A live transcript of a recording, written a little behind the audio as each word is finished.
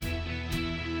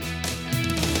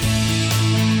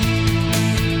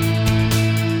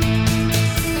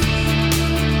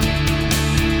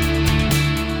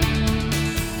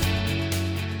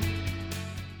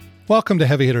Welcome to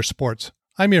Heavy Hitter Sports.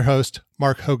 I'm your host,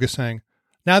 Mark Hogesang.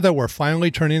 Now that we're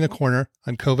finally turning the corner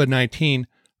on COVID-19,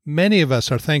 many of us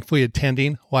are thankfully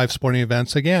attending live sporting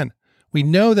events again. We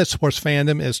know that sports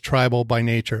fandom is tribal by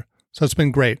nature, so it's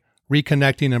been great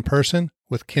reconnecting in person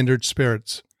with kindred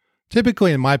spirits.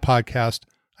 Typically in my podcast,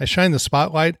 I shine the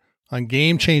spotlight on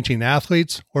game-changing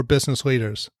athletes or business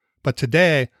leaders. But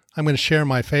today, I'm going to share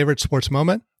my favorite sports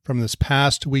moment from this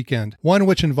past weekend, one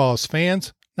which involves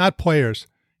fans, not players,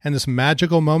 and this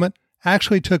magical moment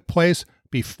actually took place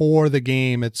before the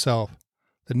game itself.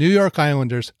 The New York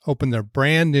Islanders opened their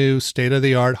brand new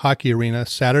state-of-the-art hockey arena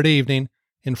Saturday evening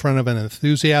in front of an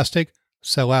enthusiastic,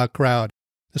 sellout crowd.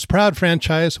 This proud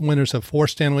franchise, winners of 4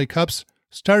 Stanley Cups,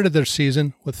 started their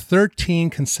season with 13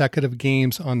 consecutive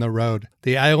games on the road.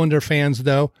 The Islander fans,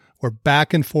 though, were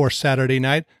back and forth Saturday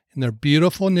night in their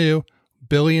beautiful new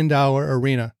billion-dollar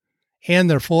arena,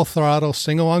 and their full-throttle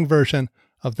sing-along version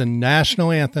of the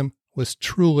national anthem was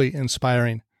truly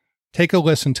inspiring. Take a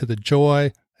listen to the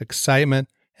joy, excitement,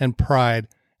 and pride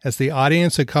as the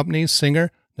audience accompanies singer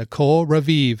Nicole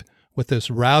Raviv with this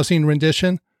rousing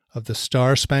rendition of the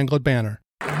Star-Spangled Banner.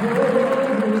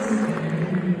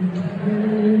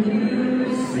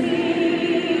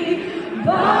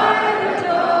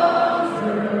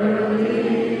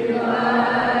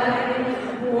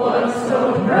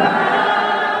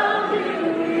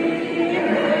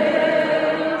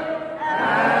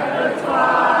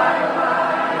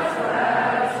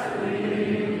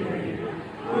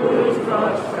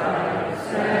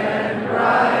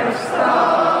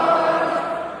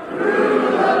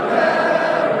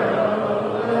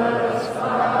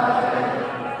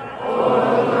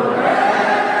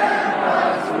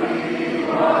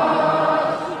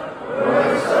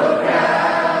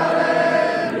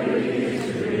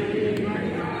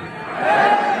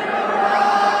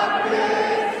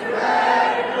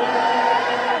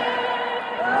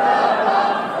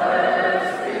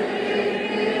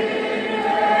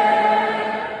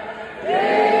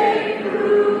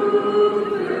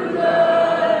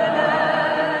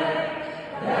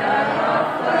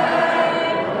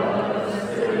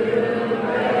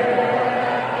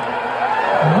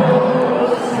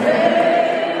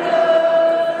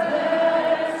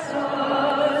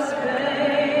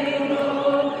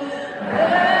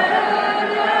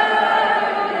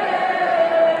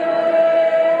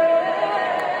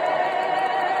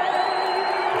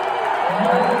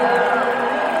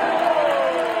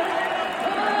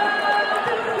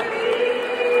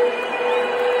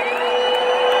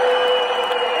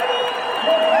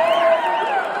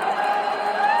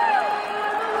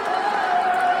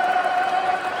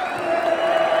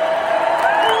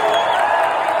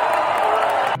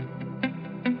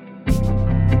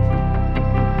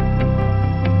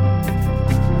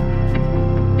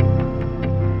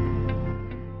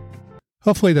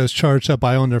 Hopefully those charged up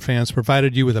Islander fans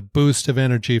provided you with a boost of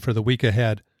energy for the week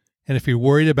ahead. And if you're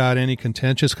worried about any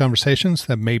contentious conversations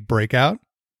that may break out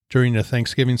during your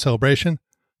Thanksgiving celebration,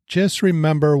 just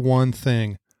remember one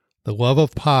thing. The love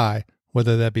of pie,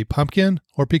 whether that be pumpkin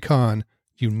or pecan,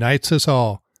 unites us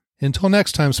all. Until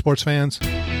next time, sports fans.